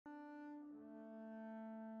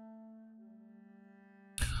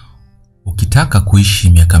Ukitaka kuishi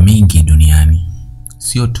miaka mingi duniani,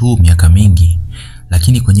 sio tu miaka mingi,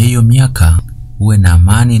 lakini kwenye hiyo miaka uwe na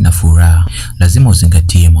amani na furaha, lazima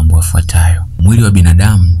uzingatie mambo yafuatayo. Mwili wa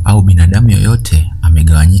binadamu au binadamu yoyote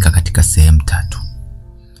amegawanyika katika sehemu tatu.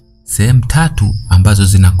 Sehemu tatu ambazo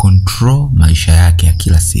zina control maisha yake ya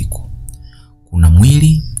kila siku. Kuna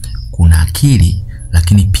mwili, kuna akili,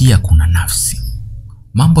 lakini pia kuna nafsi.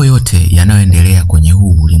 Mambo yote yanayoendelea kwenye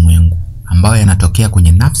huu ulimwengu ambayo yanatokea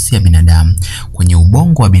kwenye nafsi ya binadamu, kwenye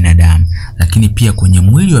ubongo wa binadamu, lakini pia kwenye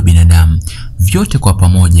mwili wa binadamu, vyote kwa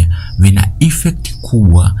pamoja vina effect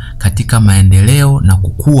kubwa katika maendeleo na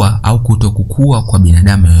kukua au kutokukua kwa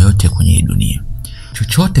binadamu yoyote kwenye dunia.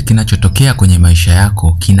 Chochote kinachotokea kwenye maisha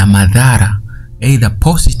yako kina madhara either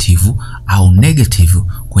positive au negative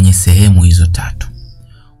kwenye sehemu hizo tatu.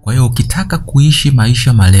 Kwa hiyo ukitaka kuishi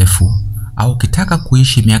maisha marefu au ukitaka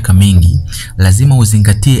kuishi miaka mingi, lazima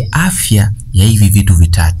uzingatie afya ya hivi vitu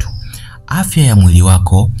vitatu. Afya ya mwili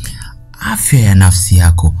wako, afya ya nafsi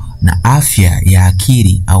yako, na afya ya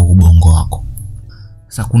akili au ubongo wako.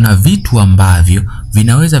 Sasa kuna vitu ambavyo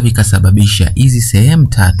vinaweza vikasababisha hizi sehemu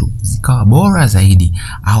tatu zikawa bora zaidi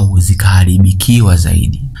au zikaharibikiwa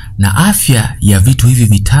zaidi. Na afya ya vitu hivi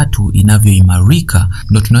vitatu inavyoimarika,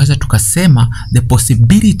 ndio tunaweza tukasema the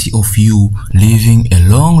possibility of you living a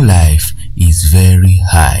long life is very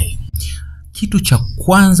high. Kitu cha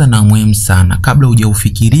kwanza na muhimu sana, kabla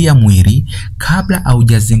hujaufikiria mwili, kabla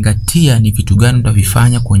haujazingatia ni vitu gani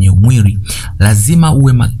utavifanya kwenye mwili, lazima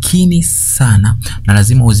uwe makini sana na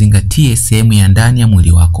lazima uzingatie sehemu ya ndani ya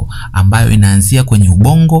mwili wako ambayo inaanzia kwenye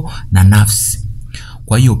ubongo na nafsi.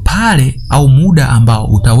 Kwa hiyo pale au muda ambao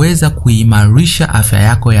utaweza kuimarisha afya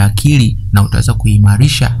yako ya akili na utaweza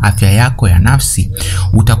kuimarisha afya yako ya nafsi,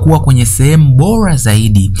 utakuwa kwenye sehemu bora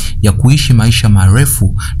zaidi ya kuishi maisha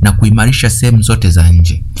marefu na kuimarisha sehemu zote za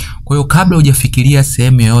nje. Kwa hiyo kabla hujafikiria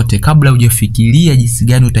sehemu yoyote, kabla hujafikiria jinsi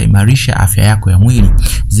gani utaimarisha afya yako ya mwili,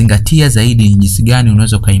 zingatia zaidi ni jinsi gani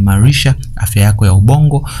unaweza kuimarisha afya yako ya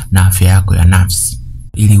ubongo na afya yako ya nafsi.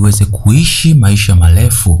 Ili uweze kuishi maisha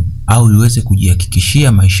marefu au uweze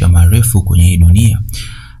kujihakikishia maisha marefu kwenye hii dunia,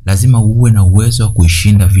 lazima uwe na uwezo wa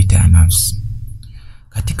kuishinda vita ya nafsi.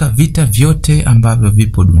 Katika vita vyote ambavyo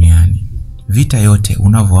vipo duniani, vita yote,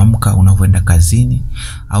 unavyoamka, unavyoenda kazini,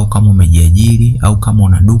 au kama umejiajiri, au kama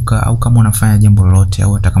una duka, au kama unafanya jambo lolote,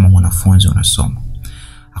 au hata kama mwanafunzi unasoma,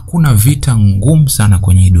 hakuna vita ngumu sana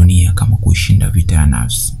kwenye hii dunia kama kuishinda vita ya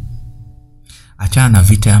nafsi. Achana na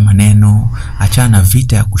vita ya maneno, achana na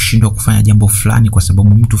vita ya kushindwa kufanya jambo fulani kwa sababu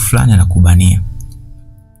mtu fulani anakubania.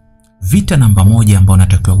 Vita namba moja ambayo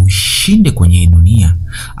unatakiwa uishinde kwenye hii dunia,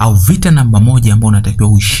 au vita namba moja ambayo unatakiwa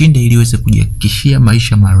uishinde ili uweze kujihakikishia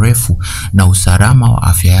maisha marefu na usalama wa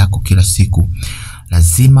afya yako kila siku,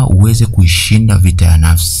 lazima uweze kuishinda vita ya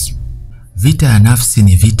nafsi. Vita ya nafsi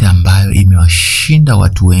ni vita ambayo imewashinda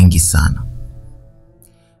watu wengi sana.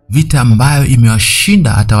 Vita ambayo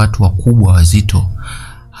imewashinda hata watu wakubwa wazito,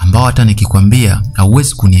 ambao hata nikikwambia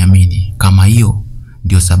hauwezi kuniamini kama hiyo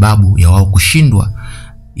ndio sababu ya wao kushindwa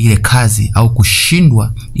ile kazi au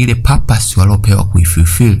kushindwa ile purpose waliopewa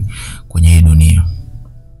kuifulfill kwenye hii dunia.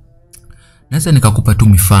 Naweza nikakupa tu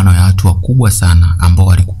mifano ya watu wakubwa sana ambao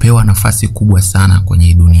walikupewa nafasi kubwa sana kwenye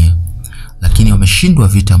hii dunia, lakini wameshindwa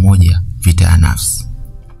vita moja, vita ya nafsi.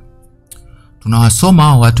 Tunawasoma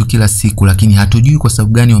hao watu kila siku, lakini hatujui kwa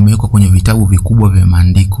sababu gani wamewekwa kwenye vitabu vikubwa vya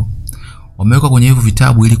maandiko. Wamewekwa kwenye hivyo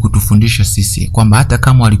vitabu ili kutufundisha sisi kwamba hata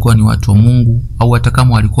kama walikuwa ni watu wa Mungu, au hata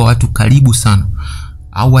kama walikuwa watu karibu sana,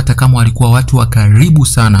 au hata kama walikuwa watu wa karibu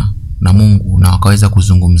sana na Mungu na wakaweza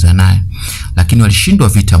kuzungumza naye, lakini walishindwa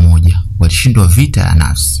vita moja, walishindwa vita ya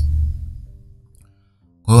nafsi.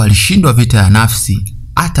 Kwa hiyo walishindwa vita ya nafsi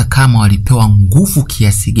hata kama walipewa nguvu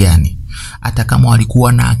kiasi gani, hata kama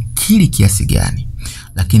walikuwa na akili kiasi gani,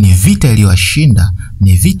 lakini vita iliyowashinda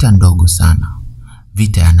ni vita ndogo sana,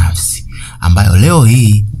 vita ya nafsi, ambayo leo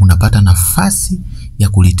hii unapata nafasi ya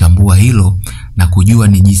kulitambua hilo na kujua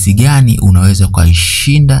ni jinsi gani unaweza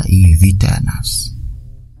kuishinda hii vita ya nafsi.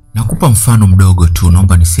 Nakupa mfano mdogo tu,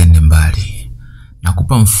 naomba nisiende mbali.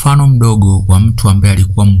 Nakupa mfano mdogo wa mtu ambaye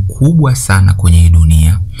alikuwa mkubwa sana kwenye hii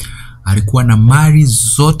dunia, alikuwa na mali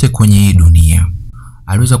zote kwenye hii dunia,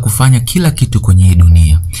 aliweza kufanya kila kitu kwenye hii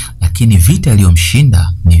dunia, lakini vita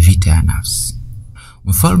iliyomshinda ni vita ya nafsi.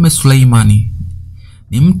 Mfalme Suleiman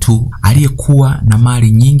ni mtu aliyekuwa na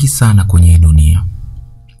mali nyingi sana kwenye hii dunia.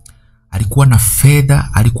 Alikuwa na fedha,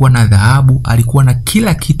 alikuwa na dhahabu, alikuwa na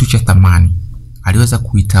kila kitu cha thamani. Aliweza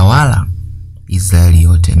kuitawala Israeli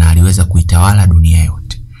yote na aliweza kuitawala dunia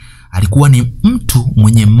yote. Alikuwa ni mtu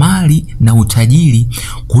mwenye mali na utajiri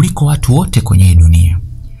kuliko watu wote kwenye hii dunia.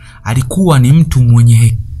 Alikuwa ni mtu mwenye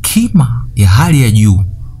hekima ya hali ya juu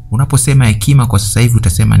Unaposema hekima kwa sasa hivi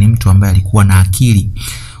utasema ni mtu ambaye alikuwa na akili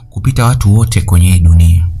kupita watu wote kwenye hii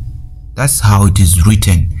dunia. That's how it is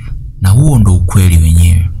written. Na huo ndo ukweli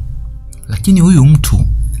wenyewe. Lakini huyu mtu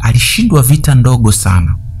alishindwa vita ndogo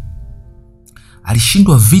sana.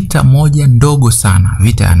 Alishindwa vita moja ndogo sana,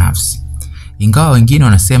 vita ya nafsi. Ingawa wengine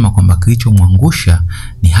wanasema kwamba kilichomwangusha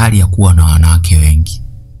ni hali ya kuwa na wanawake wengi.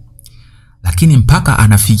 Lakini mpaka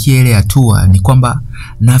anafikia ile hatua ni kwamba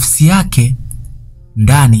nafsi yake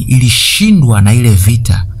ndani ilishindwa na ile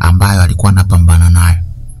vita ambayo alikuwa anapambana nayo.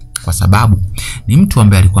 Kwa sababu ni mtu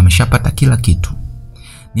ambaye alikuwa ameshapata kila kitu.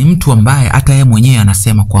 Ni mtu ambaye hata yeye mwenyewe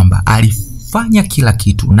anasema kwamba alifanya kila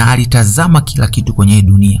kitu na alitazama kila kitu kwenye hii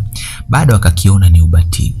dunia, bado akakiona ni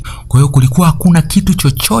ubatili. Kwa hiyo kulikuwa hakuna kitu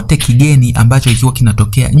chochote kigeni ambacho kilikuwa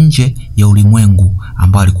kinatokea nje ya ulimwengu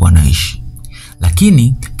ambao alikuwa anaishi.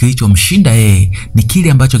 Lakini kilichomshinda yeye ni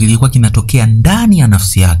kile ambacho kilikuwa kinatokea ndani ya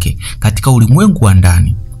nafsi yake, katika ulimwengu wa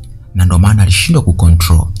ndani. Na ndio maana alishindwa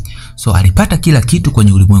kucontrol. So alipata kila kitu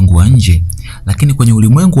kwenye ulimwengu wa nje, lakini kwenye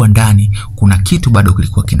ulimwengu wa ndani kuna kitu bado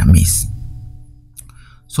kilikuwa kina miss.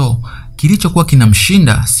 So kilichokuwa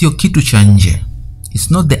kinamshinda sio kitu cha nje.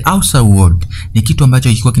 It's not the outside world. Ni kitu ambacho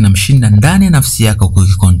kilikuwa kinamshinda ndani ya nafsi yake,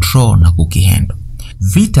 kukicontrol na kukihandle.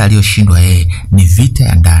 Vita aliyoshindwa yeye ni vita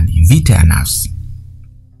ya ndani, vita ya nafsi.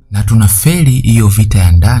 Na tunafeli hiyo vita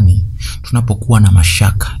ya ndani tunapokuwa na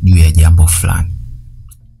mashaka juu ya jambo fulani.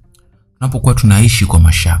 Tunapokuwa tunaishi kwa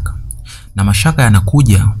mashaka. Na mashaka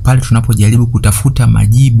yanakuja pale tunapojaribu kutafuta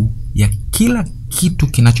majibu ya kila kitu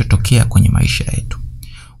kinachotokea kwenye maisha yetu.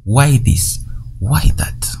 Why this? Why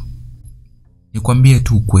that? Nikwambie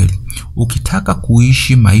tu ukweli. Ukitaka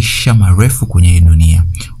kuishi maisha marefu kwenye hii dunia,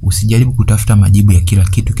 usijaribu kutafuta majibu ya kila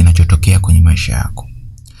kitu kinachotokea kwenye maisha yako.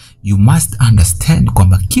 You must understand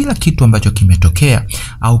kwamba kila kitu ambacho kimetokea,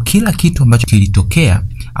 au kila kitu ambacho kilitokea,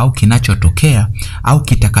 au kinachotokea, au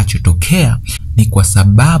kitakachotokea ni kwa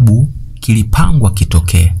sababu kilipangwa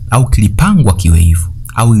kitokee, au kilipangwa kiwe hivyo,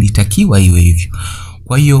 au ilitakiwa iwe hivyo.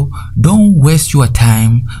 Kwa hiyo don't waste your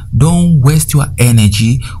time, don't waste your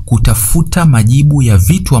energy kutafuta majibu ya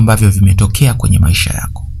vitu ambavyo vimetokea kwenye maisha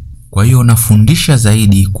yako. Kwa hiyo nafundisha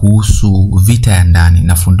zaidi kuhusu vita ya ndani,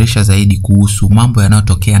 nafundisha zaidi kuhusu mambo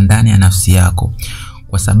yanayotokea ndani ya nafsi yako,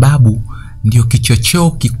 kwa sababu ndio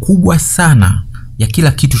kichocheo kikubwa sana ya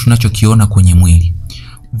kila kitu tunachokiona kwenye mwili.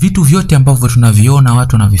 Vitu vyote ambavyo tunaviona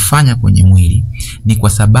watu wanavifanya kwenye mwili ni kwa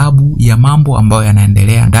sababu ya mambo ambayo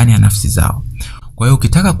yanaendelea ndani ya nafsi zao. Kwa hiyo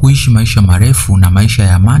ukitaka kuishi maisha marefu na maisha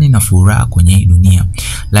ya amani na furaha kwenye hii dunia,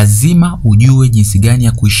 lazima ujue jinsi gani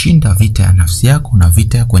ya kuishinda vita ya nafsi yako na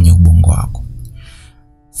vita ya kwenye ubongo wako.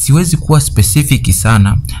 Siwezi kuwa specific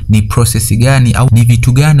sana ni process gani au ni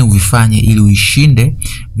vitu gani uvifanye ili uishinde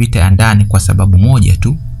vita ya ndani, kwa sababu moja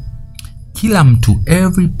tu. Kila mtu,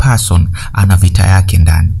 every person ana vita yake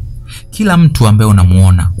ndani. Kila mtu ambaye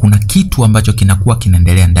unamuona kuna kitu ambacho kinakuwa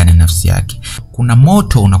kinaendelea ndani ya nafsi yake. Kuna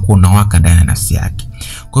moto unakuwa unawaka ndani ya nafsi yake.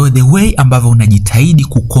 Kwa hiyo the way ambavyo unajitahidi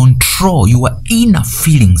kucontrol your inner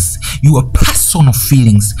feelings, your personal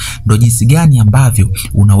feelings, ndio jinsi gani ambavyo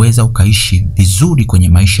unaweza ukaishi vizuri kwenye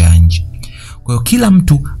maisha ya nje. Kwa hiyo kila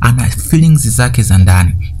mtu ana feelings zake za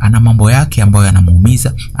ndani, ana mambo yake ambayo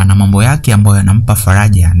yanamuumiza, ana mambo yake ambayo yanampa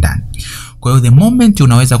faraja ya ndani. Kwa hiyo the moment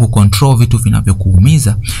unaweza kucontrol vitu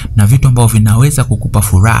vinavyokuumiza na vitu ambavyo vinaweza kukupa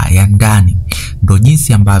furaha ya ndani, ndio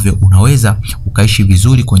jinsi ambavyo unaweza ukaishi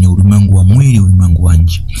vizuri kwenye ulimwengu wa mwili, ulimwengu wa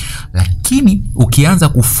nje. Lakini ukianza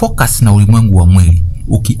kufocus na ulimwengu wa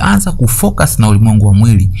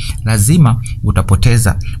mwili, lazima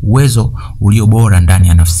utapoteza uwezo ulio bora ndani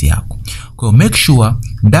ya nafsi yako. Kwa hiyo make sure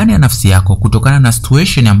ndani ya nafsi yako, kutokana na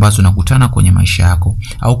situation ambazo unakutana kwenye maisha yako,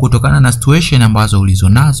 au kutokana na situation ambazo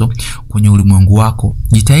ulizonazo kwenye ulimwengu wako,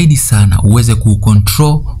 jitahidi sana uweze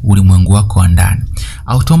kucontrol ulimwengu wako wa ndani.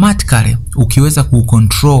 Automatically ukiweza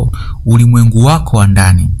kucontrol ulimwengu wako wa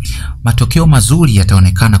ndani, matokeo mazuri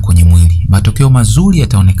yataonekana kwenye mwili, matokeo mazuri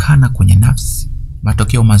yataonekana kwenye nafsi,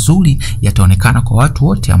 matokeo mazuri yataonekana kwa watu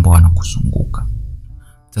wote ambao wanakuzunguka.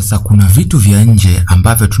 Sasa kuna vitu vya nje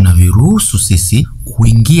ambavyo tunaviruhusu sisi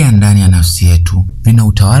kuingia ndani ya nafsi yetu.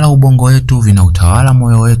 Vinautawala ubongo wetu, vinautawala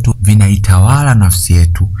moyo wetu, vinaitawala nafsi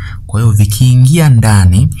yetu. Kwa hiyo vikiingia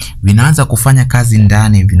ndani, vinaanza kufanya kazi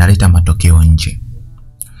ndani, vinaleta matokeo nje.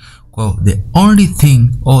 Kwa hiyo the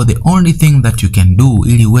only thing that you can do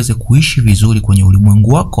ili uweze kuishi vizuri kwenye ulimwengu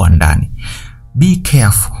wako wa ndani, be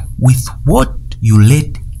careful with what you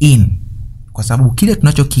let in. Kwa sababu kile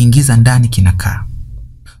tunachokiingiza ndani kinakaa.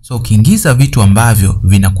 So ukiingiza vitu ambavyo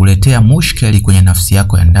vinakuletea mushkeli kwenye nafsi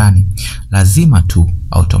yako ya ndani, lazima tu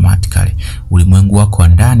automatically ulimwengu wako wa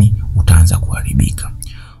ndani utaanza kuharibika.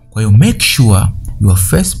 Kwa hiyo make sure your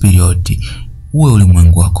first priority uwe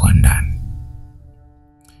ulimwengu wako wa ndani.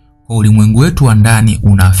 Kwa ulimwengu wetu wa ndani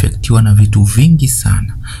unaafektiwa na vitu vingi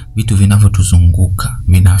sana. Vitu vinavyotuzunguka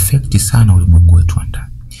vinaaffect sana ulimwengu wetu wa ndani.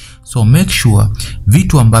 So make sure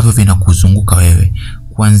vitu ambavyo vinakuzunguka wewe,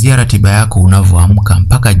 kuanzia ratiba yako unavyoamka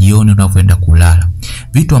mpaka jioni unavyoenda kulala,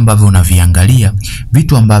 vitu ambavyo unaviangalia,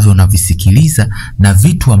 vitu ambavyo unavisikiliza na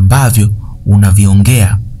vitu ambavyo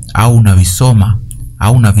unaviongea au unavisoma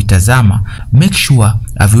au unavitazama, make sure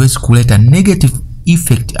haviwezi kuleta negative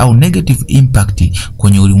effect au negative impact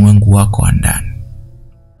kwenye ulimwengu wako wa ndani.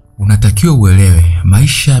 Unatakiwa uelewe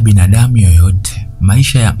maisha ya binadamu yoyote,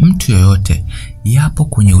 maisha ya mtu yoyote yapo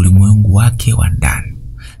kwenye ulimwengu wake wa ndani.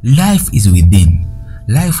 Life is within.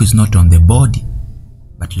 Life is not on the body,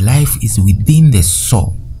 but life is within the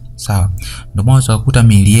soul. Sawa? Ndio maana utakuta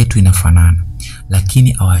miili yetu inafanana,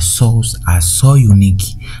 lakini our souls are so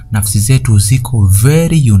unique. Nafsi zetu ziko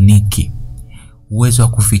very unique. Uwezo wa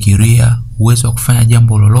kufikiria, uwezo wa kufanya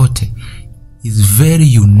jambo lolote is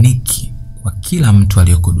very unique kwa kila mtu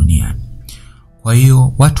aliyoko duniani. Kwa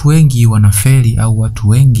hiyo watu wengi wanafeli au watu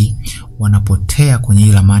wengi wanapotea kwenye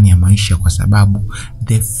ile ramani ya maisha kwa sababu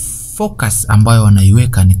the focus ambayo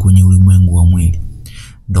wanaiweka ni kwenye ulimwengu wa mwili.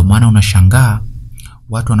 Ndio maana unashangaa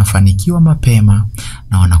watu wanafanikiwa mapema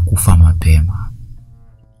na wanakufa mapema.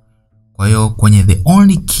 Kwa hiyo kwenye the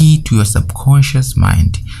only key to your subconscious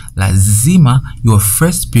mind, lazima your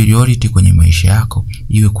first priority kwenye maisha yako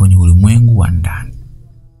iwe kwenye ulimwengu wa ndani.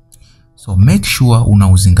 So make sure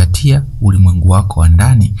unauzingatia ulimwengu wako wa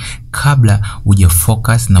ndani kabla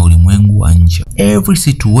hujafocus na ulimwengu wa nje. Every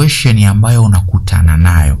situation ambayo unakutana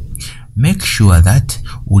nayo, make sure that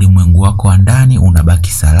ulimwengu wako wa ndani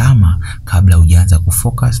unabaki salama kabla hujaanza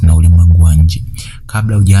kufocus na ulimwengu wa nje.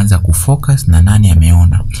 Kabla hujaanza kufocus na nani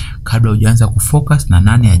ameona, kabla hujaanza kufocus na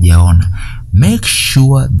nani hajaona, make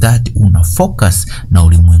sure that una focus na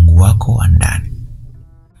ulimwengu wako wa ndani.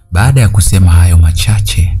 Baada ya kusema hayo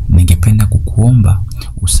machache, ningependa kukuomba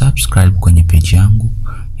usubscribe kwenye page yangu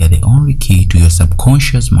ya The Only Key to Your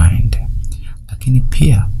Subconscious Mind. Lakini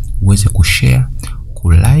pia uweze kushare,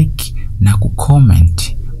 kulike na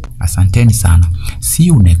kucomment. Asanteni sana. See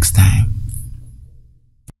you next time.